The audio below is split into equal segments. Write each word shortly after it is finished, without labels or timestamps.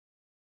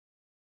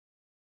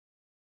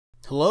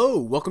Hello,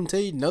 welcome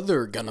to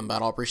another Gundam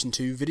Battle Operation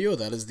 2 video.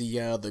 That is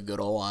the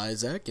good old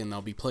Isaac, and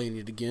I'll be playing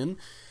it again.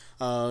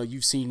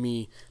 You've seen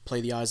me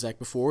play the Isaac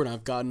before, and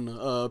I've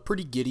gotten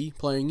pretty giddy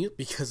playing it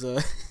because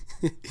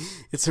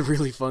it's a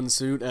really fun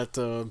suit at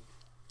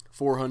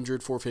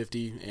 400,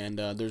 450, and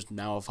there's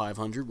now a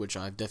 500, which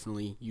I've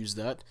definitely used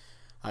that.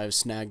 I've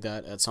snagged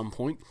that at some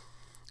point.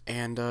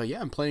 And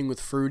yeah, I'm playing with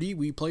Fruity.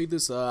 We played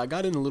this, I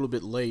got in a little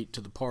bit late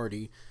to the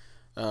party.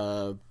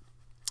 There's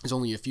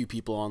only a few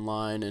people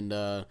online,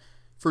 and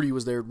Fruity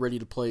was there ready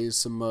to play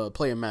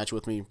play a match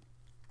with me.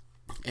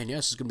 And yeah,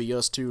 it's just gonna be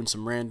us two and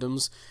some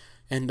randoms.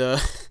 And we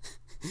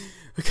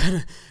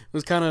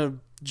was kind of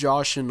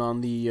joshing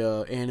on the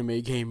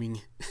anime gaming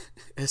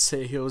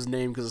SAO's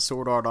name because of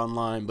Sword Art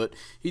Online, but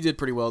he did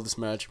pretty well this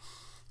match,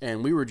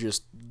 and we were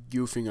just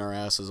goofing our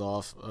asses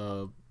off,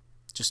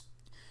 just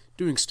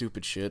doing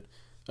stupid shit,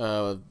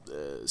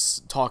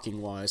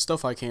 talking wise,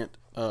 stuff I can't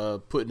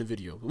put in a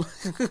video.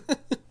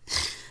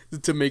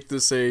 To make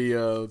this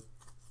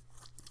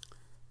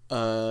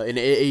an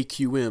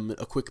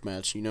AAQM, a quick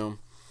match, you know.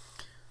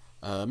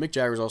 Mick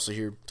Jagger's also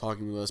here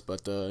talking with us,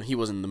 but he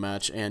wasn't in the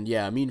match. And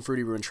yeah, me and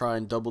Fruity were going to try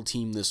and double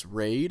team this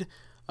raid.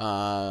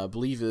 I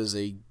believe it is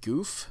a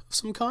goof of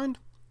some kind.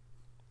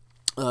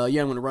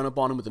 Yeah, I'm going to run up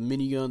on him with a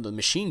minigun, the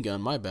machine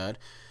gun, my bad.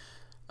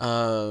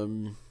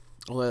 Well,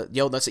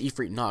 yo, that's an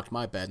Ifrit knocked,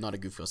 my bad, not a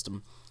goof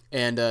custom.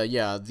 And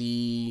yeah,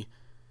 the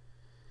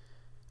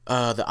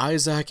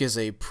Isaac is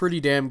a pretty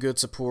damn good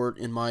support,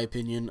 in my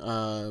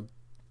opinion.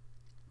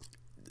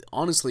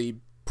 Honestly,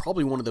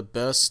 probably one of the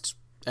best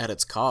at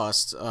its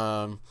cost.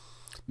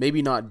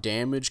 Maybe not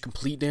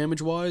complete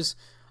damage-wise.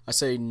 I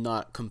say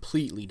not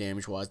completely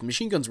damage-wise. The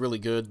machine gun's really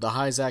good. The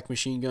Isaac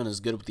machine gun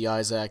is good with the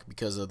Isaac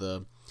because of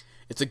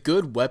it's a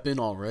good weapon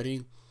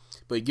already,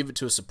 but you give it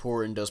to a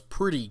support and does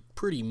pretty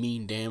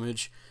mean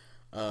damage.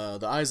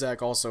 The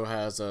Isaac also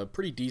has a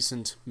pretty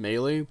decent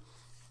melee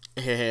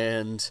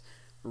and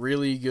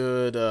really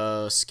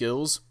good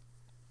skills.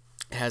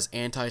 It has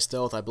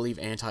anti-stealth, I believe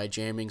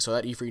anti-jamming, so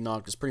that E-free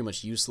knock is pretty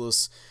much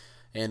useless.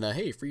 And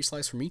hey, free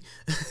slice for me.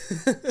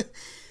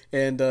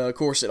 And of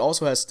course, it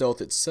also has stealth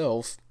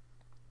itself,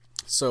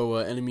 so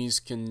enemies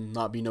can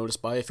not be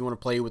noticed by it. If you want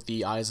to play with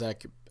the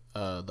Isaac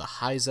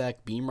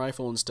beam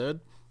rifle instead,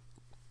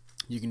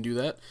 you can do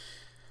that,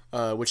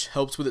 which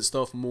helps with its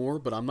stealth more.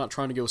 But I'm not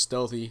trying to go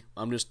stealthy.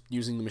 I'm just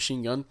using the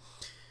machine gun.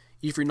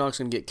 E-free knock's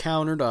gonna get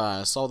countered.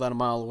 I saw that a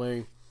mile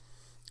away.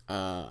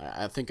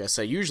 I think I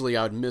say usually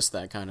I would miss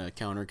that kind of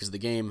counter because the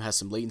game has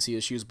some latency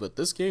issues, but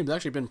this game's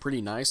actually been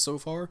pretty nice so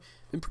far.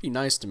 Been pretty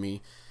nice to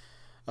me.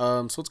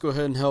 So let's go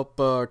ahead and help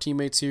our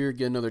teammates here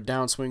get another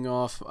downswing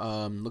off.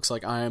 Looks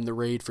like I am the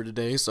raid for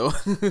today, so.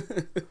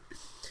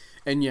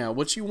 And yeah,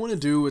 what you want to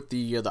do with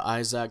the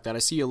Isaac that I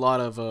see a lot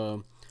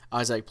of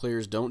Isaac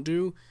players don't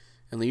do,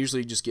 and they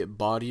usually just get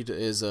bodied,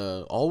 is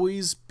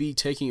always be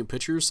taking a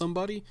picture of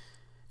somebody,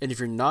 and if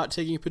you're not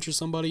taking a picture of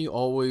somebody,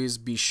 always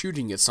be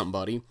shooting at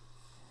somebody.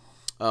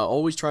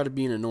 Always try to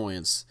be an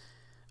annoyance.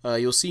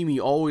 You'll see me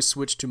always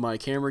switch to my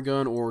camera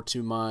gun or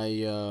to my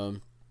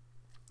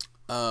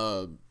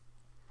what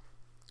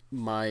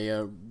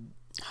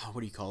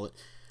do you call it?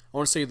 I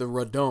want to say the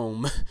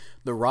radome,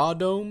 the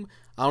radome.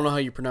 I don't know how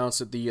you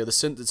pronounce it.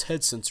 It's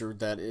head sensor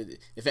that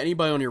if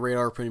anybody on your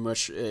radar, pretty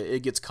much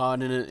it gets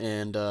caught in it.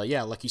 And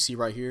yeah, like you see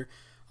right here,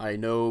 I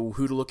know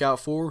who to look out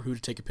for, who to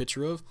take a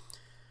picture of.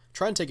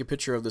 Try and take a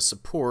picture of the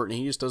support, and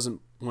he just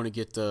doesn't want to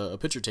get a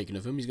picture taken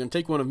of him. He's going to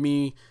take one of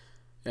me.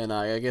 And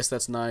I guess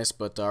that's nice,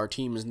 but our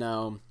team is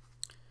now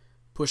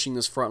pushing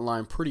this front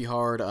line pretty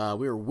hard.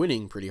 We are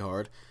winning pretty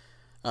hard.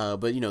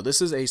 But, you know,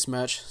 this is ace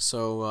match,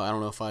 so I don't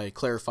know if I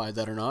clarified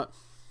that or not.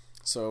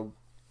 So,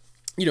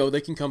 you know,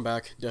 they can come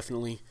back,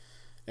 definitely,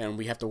 and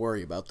we have to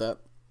worry about that.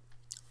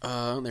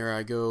 There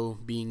I go,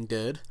 being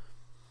dead.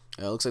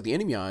 Looks like the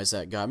enemy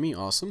Isaac got me,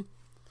 awesome.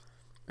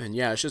 And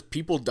yeah, it's just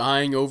people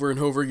dying over and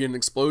over again,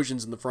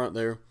 explosions in the front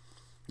there.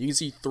 You can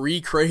see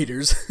 3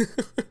 craters.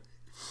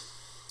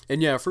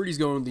 And yeah, Fruity's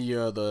going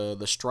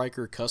the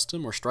Striker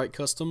Custom or Strike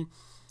Custom,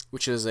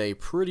 which is a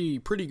pretty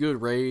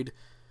good raid.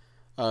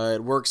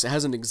 It works. It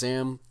has an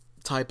exam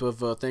type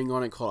of thing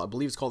on it called, I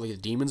believe it's called like a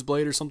Demon's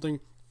Blade or something,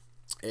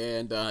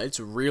 and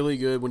it's really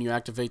good when you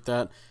activate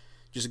that.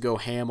 Just go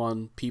ham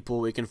on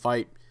people. It can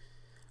fight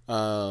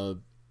a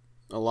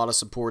lot of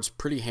supports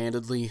pretty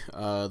handedly.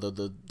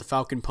 The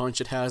Falcon Punch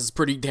it has is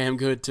pretty damn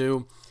good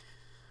too.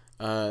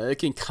 It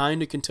can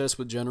kind of contest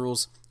with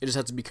generals. It just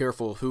has to be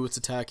careful of who it's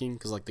attacking,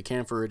 because like the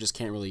Camphor, it just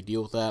can't really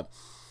deal with that.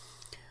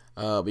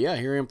 But yeah,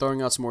 here I am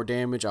throwing out some more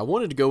damage. I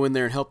wanted to go in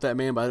there and help that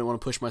man, but I didn't want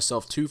to push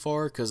myself too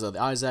far, because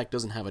the Isaac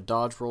doesn't have a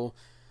dodge roll.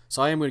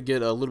 So I am going to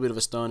get a little bit of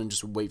a stun and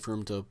just wait for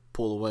him to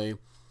pull away.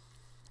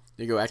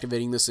 There you go,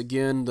 activating this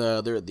again.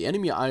 The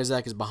enemy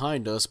Isaac is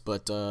behind us,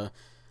 but I'm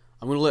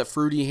going to let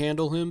Fruity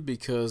handle him,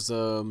 because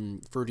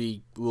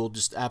Fruity will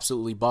just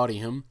absolutely body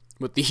him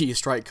with the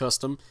Strike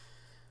Custom.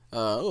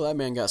 Oh, that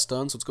man got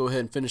stunned, so let's go ahead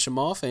and finish him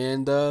off,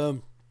 and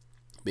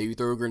maybe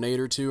throw a grenade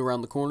or two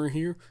around the corner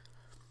here.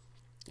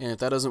 And if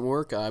that doesn't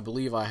work, I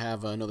believe I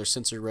have another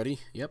sensor ready.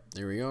 Yep,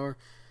 there we are.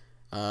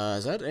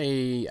 Is that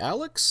a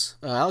Alex?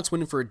 Alex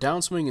went in for a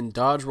downswing and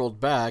dodge rolled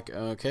back.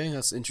 Okay,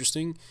 that's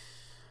interesting.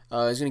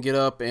 He's going to get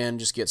up and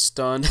just get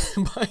stunned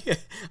by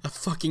a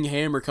fucking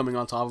hammer coming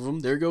on top of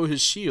him. There goes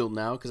his shield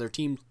now because our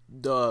team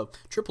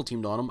triple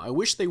teamed on him. I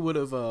wish they would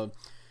have,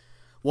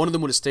 one of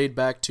them would have stayed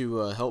back to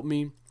help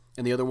me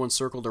and the other one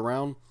circled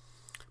around.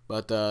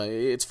 But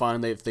it's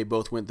fine if they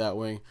both went that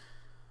way.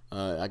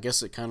 I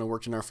guess it kind of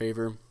worked in our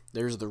favor.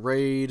 There's the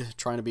raid,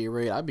 trying to be a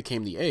raid. I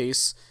became the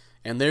ace.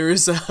 And there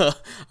is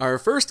our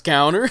first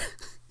counter,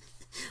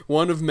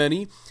 one of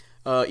many.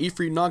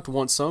 Ifrit knocked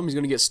wants some. He's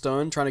going to get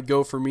stunned, trying to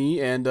go for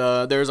me. And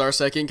there's our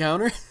second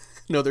counter,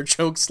 another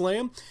choke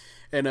slam.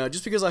 And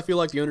just because I feel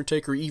like the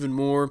Undertaker even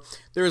more,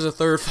 there's a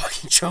third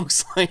fucking choke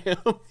slam.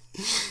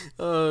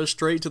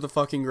 Straight to the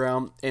fucking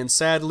ground. And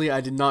sadly,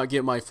 I did not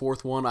get my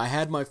fourth one. I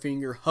had my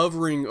finger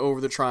hovering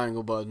over the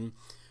triangle button,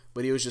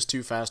 but he was just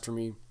too fast for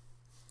me.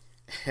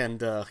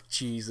 And,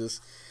 Jesus.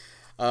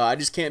 I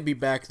just can't be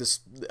back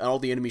all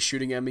the enemies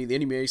shooting at me. The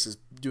enemy ace is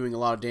doing a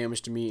lot of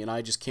damage to me, and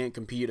I just can't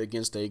compete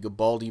against a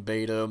Gabaldi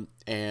beta,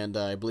 and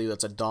I believe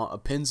that's a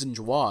Penzin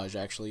Jouage,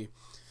 actually.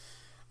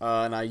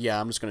 And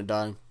I'm just going to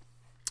die.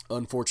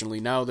 Unfortunately,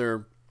 now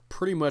they're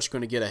pretty much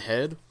going to get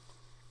ahead.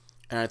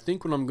 And I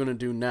think what I'm going to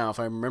do now, if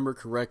I remember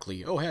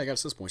correctly... Oh, hey, I got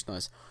assist points.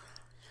 Nice.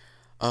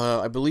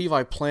 I believe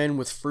I plan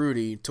with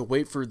Fruity to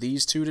wait for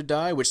these two to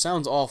die, which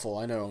sounds awful,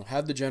 I know.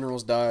 Have the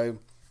generals die,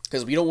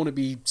 because we don't want to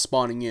be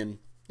spawning in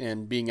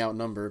and being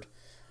outnumbered.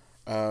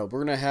 We're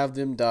going to have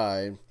them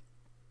die.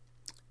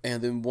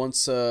 And then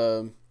once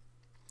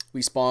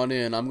we spawn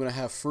in, I'm going to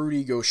have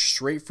Fruity go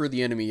straight for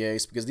the enemy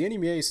ace, because the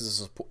enemy ace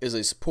is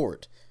a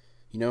support,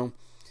 you know?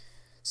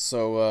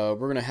 So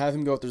we're going to have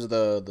him go after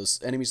the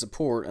enemy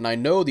support, and I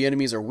know the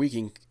enemies are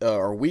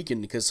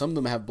weakened because some of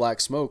them have black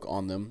smoke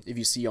on them, if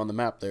you see on the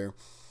map there.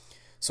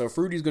 So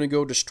Fruity's going to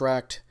go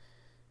distract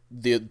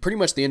pretty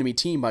much the enemy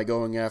team by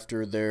going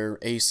after their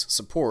ace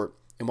support.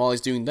 And while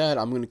he's doing that,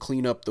 I'm going to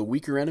clean up the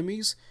weaker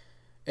enemies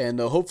and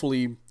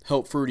hopefully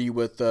help Fruity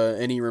with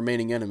any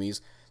remaining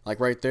enemies. Like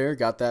right there,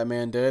 got that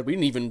man dead. We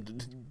didn't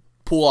even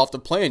pull off the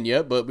plan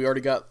yet, but we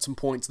already got some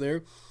points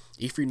there.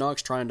 Ifrit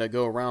Nox trying to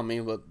go around me,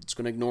 but it's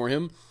going to ignore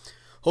him.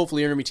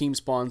 Hopefully enemy team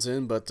spawns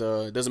in, but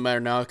it doesn't matter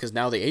now because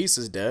now the ace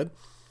is dead.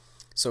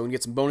 So we can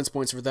get some bonus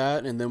points for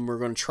that, and then we're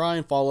going to try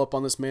and follow up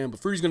on this man, but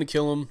Fruity's going to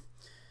kill him.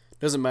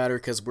 Doesn't matter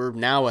because we're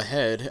now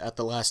ahead at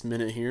the last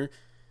minute here,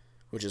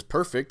 which is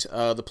perfect.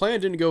 The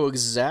plan didn't go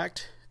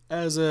exact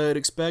as I'd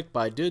expect,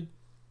 but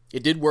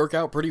it did work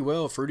out pretty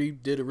well. Fruity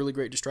did a really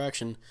great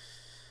distraction.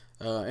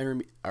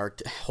 Our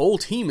whole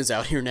team is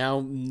out here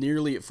now,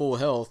 nearly at full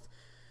health.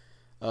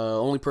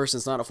 Only person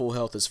that's not at full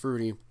health is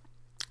Fruity.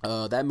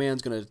 That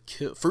man's gonna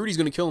kill. Fruity's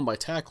gonna kill him by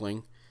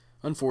tackling.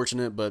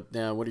 Unfortunate, but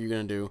yeah, what are you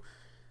gonna do?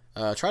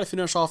 Try to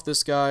finish off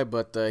this guy,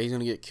 but he's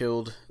gonna get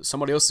killed.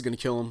 Somebody else is gonna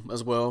kill him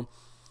as well.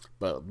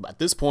 But at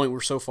this point,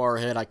 we're so far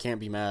ahead, I can't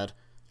be mad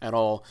at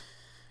all.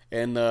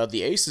 And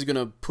the ace is going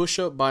to push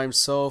up by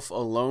himself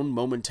alone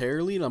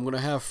momentarily, and I'm going to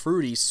have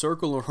Fruity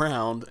circle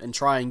around and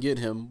try and get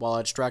him while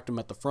I distract him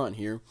at the front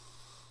here.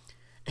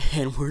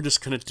 And we're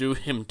just going to do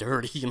him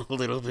dirty in a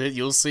little bit,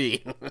 you'll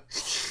see.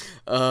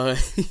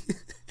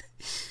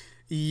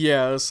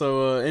 Yeah,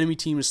 so enemy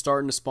team is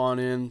starting to spawn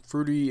in.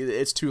 Fruity,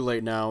 it's too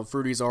late now.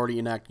 Fruity's already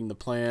enacting the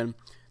plan.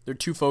 They're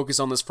too focused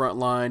on this front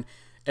line.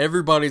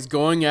 Everybody's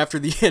going after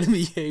the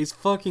enemy ace.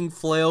 Fucking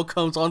Flail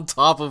comes on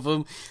top of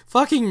him.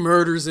 Fucking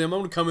murders him.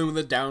 I'm gonna come in with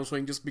a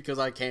downswing just because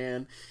I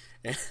can.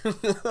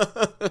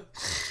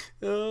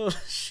 Oh,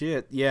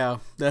 shit. Yeah,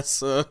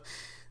 that's that's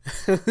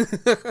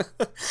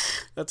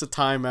a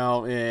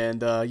timeout.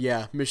 And,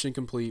 yeah, mission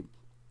complete.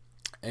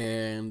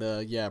 And,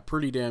 yeah,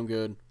 pretty damn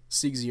good.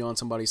 Sigzion,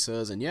 somebody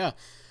says. And, yeah,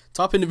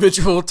 top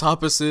individual,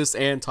 top assist,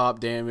 and top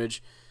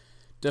damage.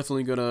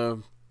 Definitely gonna...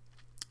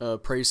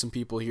 praise some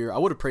people here. I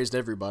would have praised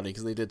everybody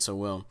because they did so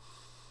well.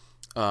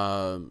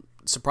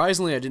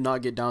 Surprisingly, I did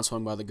not get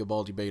downswung by the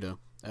Gabaldi beta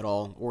at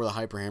all, or the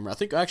Hyper Hammer. I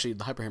think actually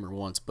the Hyper Hammer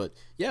once, but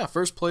yeah,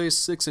 first place,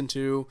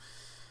 6-2.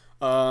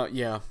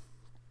 Yeah,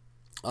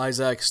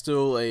 Isaac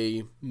still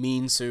a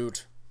mean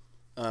suit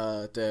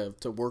to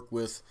work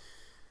with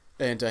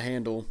and to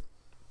handle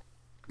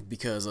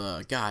because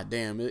god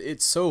damn,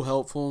 it's so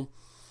helpful,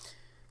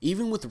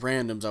 even with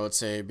randoms, I would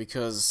say,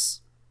 because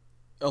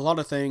a lot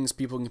of things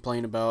people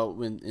complain about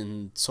when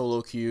in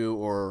solo queue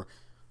or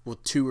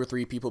with 2 or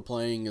 3 people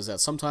playing is that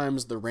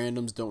sometimes the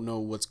randoms don't know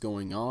what's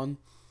going on.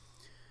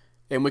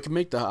 And what can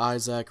make the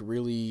Isaac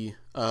really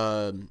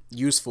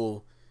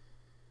useful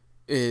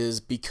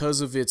is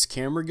because of its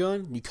camera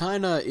gun, you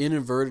kind of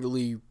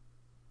inadvertently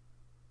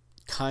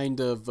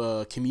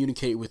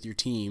communicate with your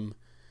team.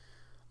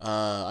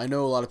 I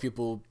know a lot of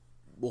people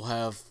will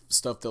have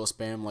stuff they'll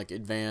spam like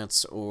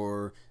advance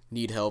or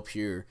need help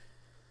here.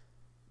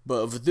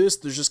 But with this,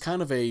 there's just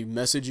kind of a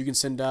message you can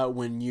send out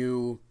when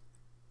you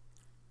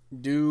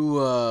do,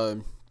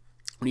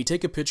 when you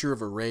take a picture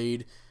of a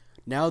raid.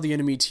 Now the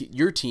enemy,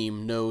 your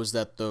team knows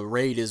that the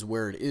raid is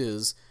where it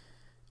is,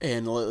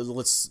 and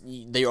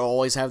they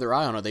always have their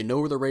eye on it. They know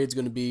where the raid's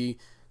going to be.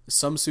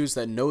 some suits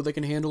that know they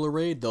can handle a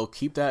raid, they'll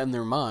keep that in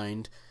their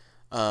mind,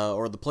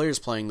 or the players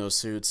playing those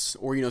suits.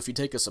 Or, you know, if you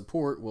take a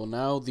support, well,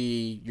 now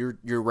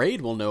your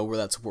raid will know where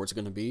that support's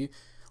going to be.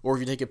 Or if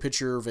you take a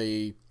picture of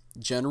a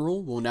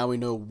general, well, now we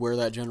know where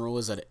that general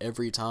is at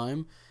every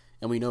time,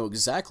 and we know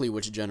exactly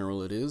which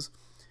general it is,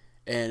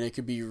 and it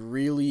could be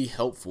really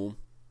helpful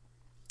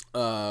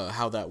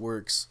how that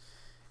works.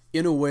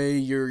 In a way,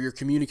 you're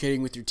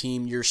communicating with your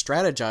team, you're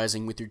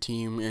strategizing with your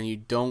team, and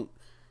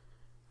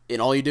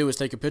all you do is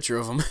take a picture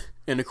of them.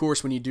 And of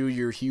course, when you do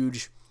your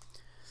huge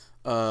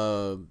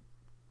head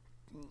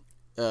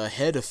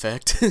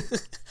effect,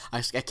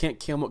 I can't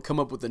come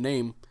up with a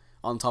name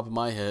on top of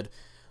my head,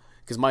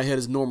 because my head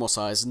is normal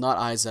size. It's not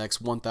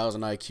Isaac's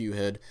 1000 IQ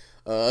head.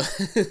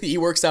 He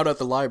works out at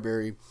the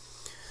library.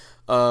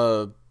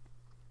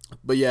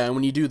 But yeah,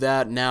 when you do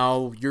that,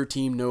 now your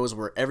team knows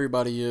where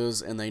everybody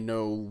is, and they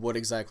know what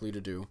exactly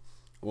to do.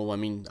 Well, I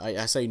mean,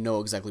 I say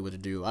know exactly what to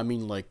do. I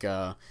mean, like,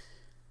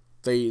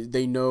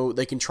 they know,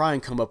 they can try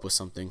and come up with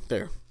something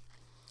there.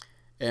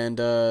 And,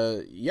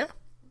 yeah.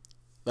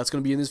 That's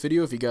going to be in this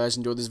video. If you guys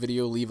enjoyed this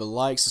video, leave a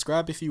like,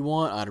 subscribe if you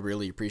want. I'd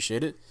really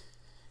appreciate it.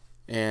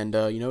 And,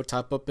 you know,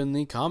 type up in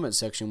the comment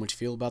section what you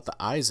feel about the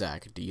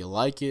Isaac. Do you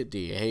like it? Do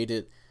you hate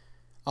it?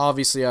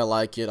 Obviously, I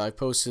like it. I've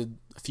posted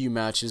a few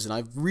matches, and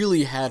I've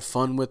really had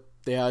fun with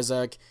the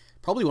Isaac.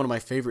 Probably one of my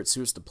favorite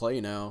suits to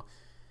play now.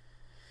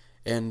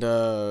 And,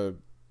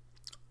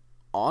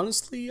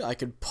 honestly, I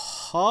could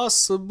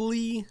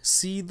possibly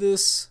see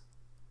this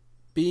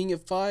being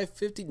at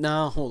 550.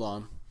 Nah, hold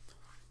on.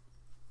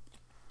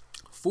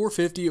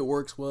 450, it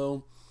works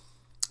well.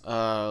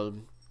 Or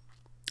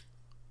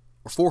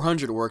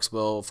 400, it works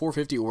well.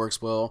 450, it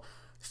works well.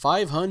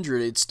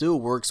 500, it still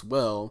works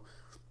well.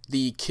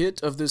 The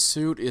kit of this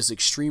suit is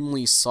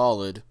extremely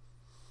solid.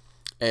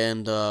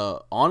 And,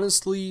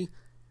 honestly,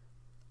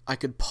 I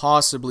could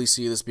possibly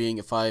see this being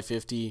at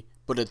 550.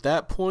 But at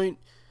that point,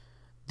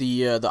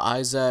 the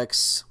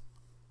Isaac's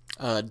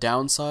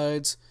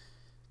downsides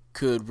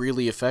could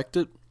really affect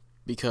it.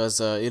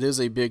 Because it is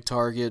a big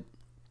target.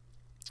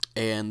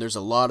 And there's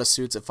a lot of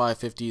suits at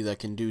 550 that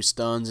can do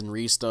stuns and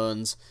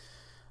restuns.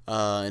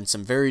 And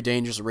some very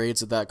dangerous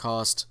raids at that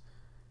cost.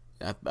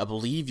 I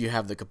believe you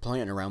have the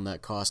complaint around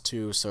that cost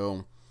too,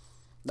 so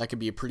that could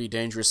be a pretty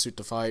dangerous suit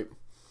to fight.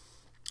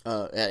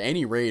 At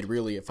any raid,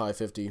 really, at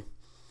 550.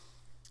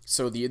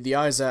 So the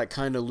Isaac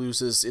kind of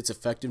loses its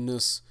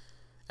effectiveness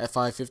at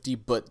 550,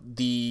 but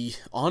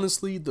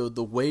honestly,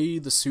 the way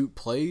the suit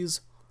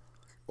plays,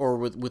 or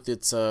with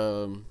its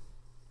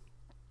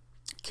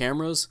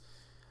cameras,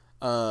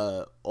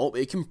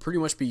 it can pretty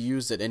much be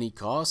used at any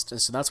cost, and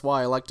so that's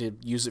why I like to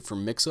use it for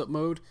mix-up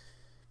mode,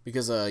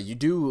 because you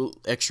do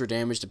extra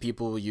damage to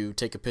people you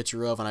take a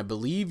picture of, and I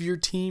believe your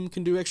team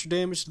can do extra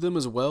damage to them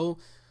as well,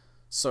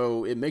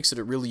 so it makes it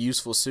a really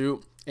useful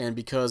suit. And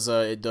because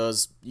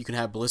you can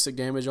have ballistic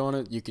damage on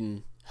it, you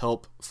can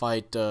help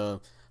fight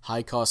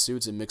high-cost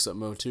suits in mix-up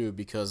mode too,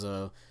 because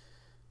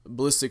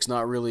ballistic's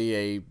not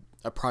really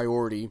a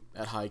priority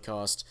at high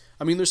cost.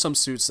 I mean, there's some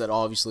suits that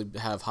obviously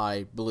have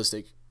high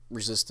ballistic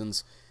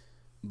resistance,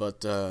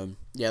 but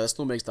yeah, that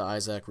still makes the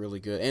Isaac really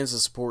good, and it's a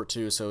support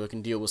too, so it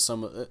can deal with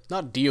some,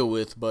 not deal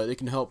with, but it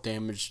can help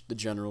damage the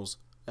generals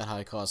at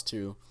high cost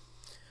too.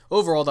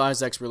 Overall, the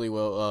Isaac's really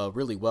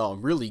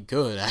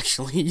good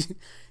actually.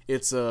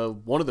 It's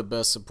one of the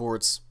best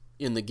supports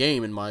in the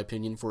game, in my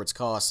opinion, for its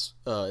cost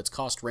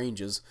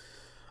ranges.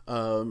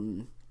 I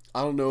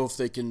don't know if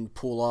they can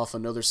pull off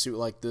another suit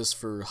like this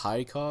for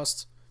high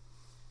cost.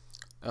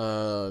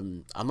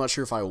 I'm not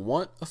sure if I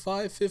want a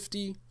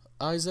 550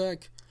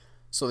 Isaac,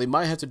 so they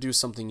might have to do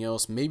something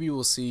else. Maybe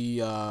we'll see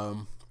a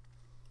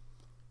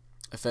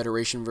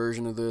Federation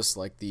version of this,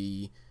 like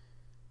the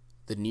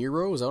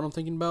Nero. Is that what I'm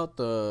thinking about?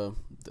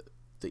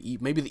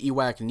 Maybe the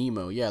Ewak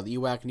Nemo. Yeah, the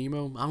Ewak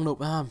Nemo. I don't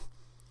know.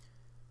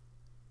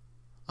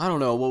 I don't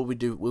know what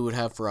we would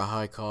have for a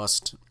high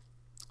cost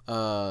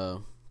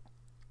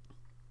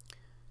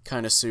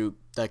kind of suit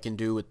that can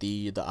do what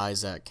the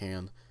Isaac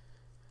can.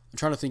 I'm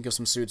trying to think of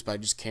some suits, but I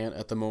just can't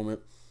at the moment.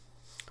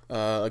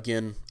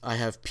 Again, I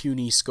have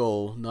puny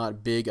skull,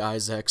 not big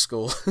Isaac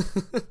skull.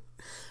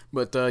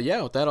 But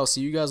yeah, with that, I'll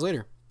see you guys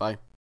later. Bye.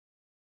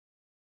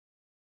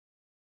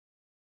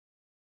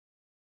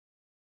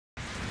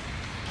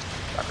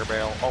 Cracker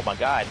Barrel. Oh my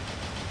god.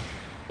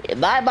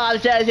 My mom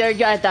says you're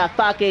just a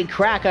fucking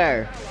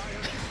cracker.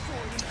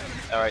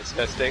 Alright,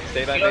 so stay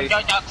by You're me.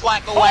 just a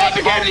quack away.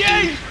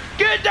 Oh,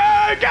 Get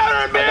down,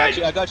 counter me!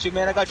 I got you,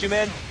 man. I got you,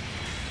 man.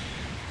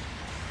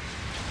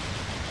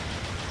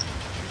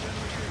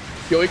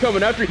 Yo, he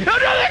coming after you.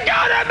 Another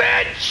counter,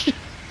 bitch!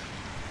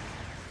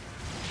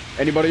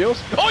 Anybody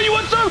else? Oh, you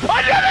want some?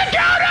 Another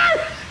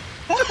counter!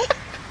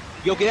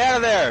 Yo, get out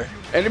of there.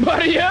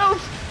 Anybody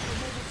else?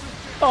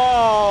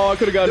 Oh, I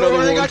could have got Don't another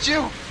worry, one. I got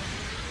you.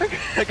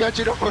 I got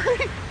you, don't worry.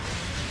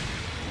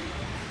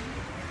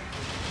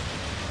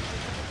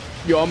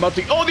 Yo, I'm about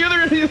to. Oh, the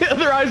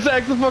other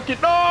Isaac's a fucking.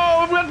 No,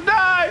 I'm gonna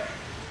die.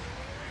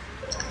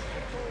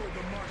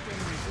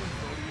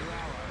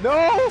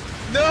 No.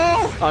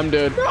 No! I'm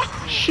dead. I'm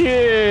gonna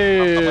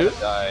Shit.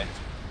 die.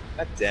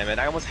 God damn it!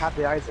 I almost had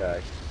the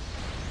Isaac.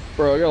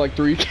 Bro, I got like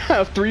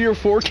three or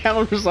four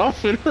counters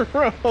off in a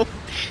row.